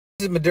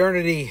This is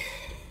modernity.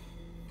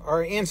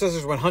 Our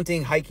ancestors went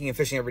hunting, hiking, and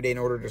fishing every day in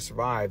order to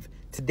survive.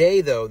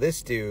 Today, though,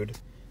 this dude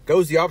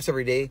goes the opposite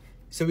every day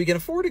so we can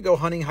afford to go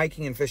hunting,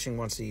 hiking, and fishing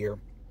once a year.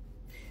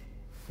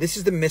 This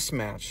is the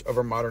mismatch of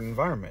our modern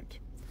environment.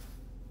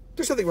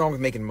 There's nothing wrong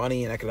with making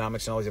money and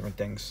economics and all these different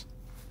things.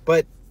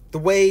 But the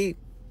way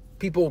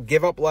people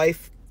give up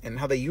life and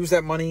how they use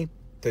that money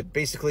to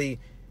basically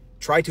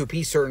try to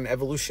appease certain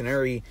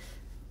evolutionary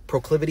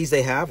proclivities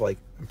they have, like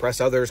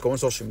impress others, go on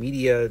social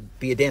media,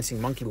 be a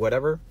dancing monkey,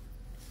 whatever,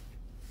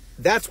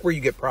 that's where you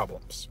get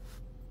problems.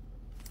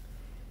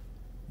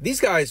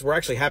 These guys were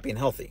actually happy and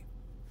healthy.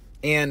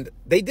 And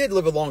they did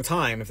live a long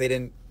time if they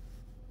didn't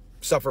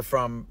suffer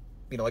from,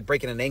 like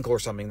breaking an ankle or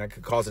something that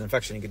could cause an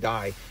infection. You could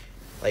die.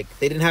 Like,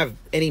 they didn't have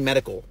any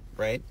medical,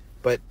 right?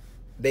 But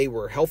they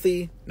were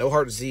healthy, no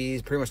heart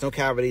disease, pretty much no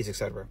cavities,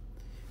 etc.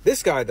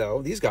 This guy,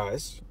 though, these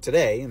guys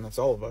today, and that's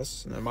all of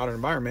us in the modern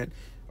environment,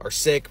 are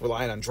sick,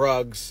 reliant on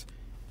drugs,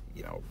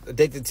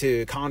 addicted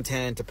to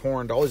content, to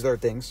porn, to all these other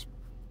things.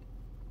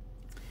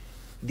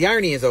 The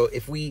irony is, though,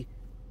 if we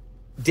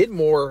did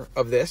more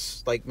of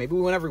this, like maybe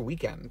we went every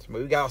weekend,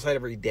 maybe we got outside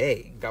every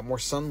day, got more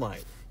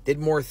sunlight, did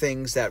more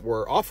things that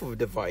were off of a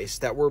device,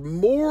 that were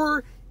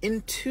more in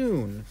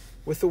tune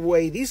with the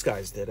way these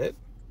guys did it,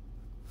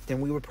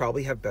 then we would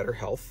probably have better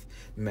health,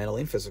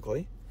 mentally and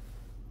physically.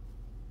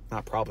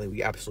 Not probably,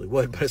 we absolutely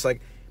would, but it's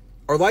like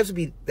our lives would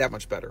be that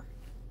much better.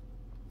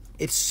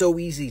 It's so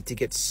easy to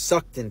get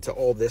sucked into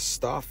all this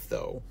stuff,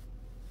 though,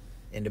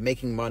 into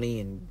making money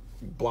and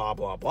blah,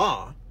 blah,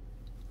 blah.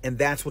 And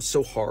that's what's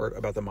so hard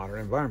about the modern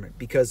environment,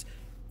 because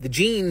the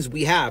genes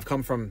we have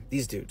come from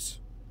these dudes,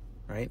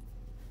 right?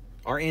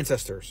 Our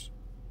ancestors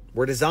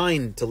were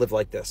designed to live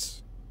like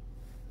this,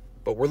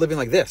 but we're living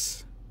like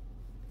this.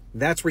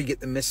 That's where you get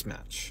the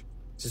mismatch.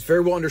 This is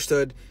very well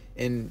understood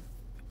in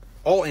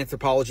all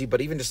anthropology, but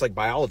even just like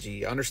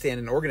biology. Understand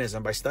an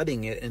organism by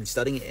studying it and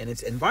studying it in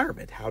its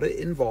environment. How did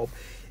it evolve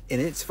in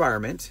its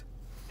environment?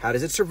 How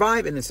does it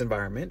survive in its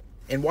environment?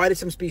 And why did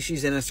some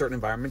species in a certain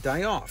environment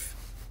die off?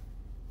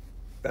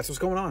 That's what's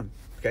going on,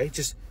 okay?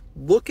 Just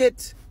look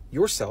at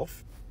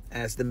yourself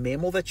as the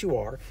mammal that you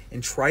are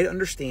and try to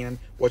understand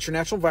what your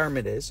natural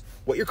environment is,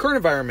 what your current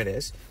environment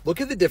is, look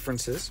at the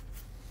differences,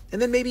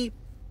 and then maybe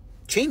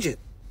change it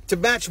to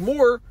match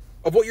more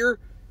of what your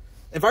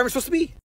environment's supposed to be.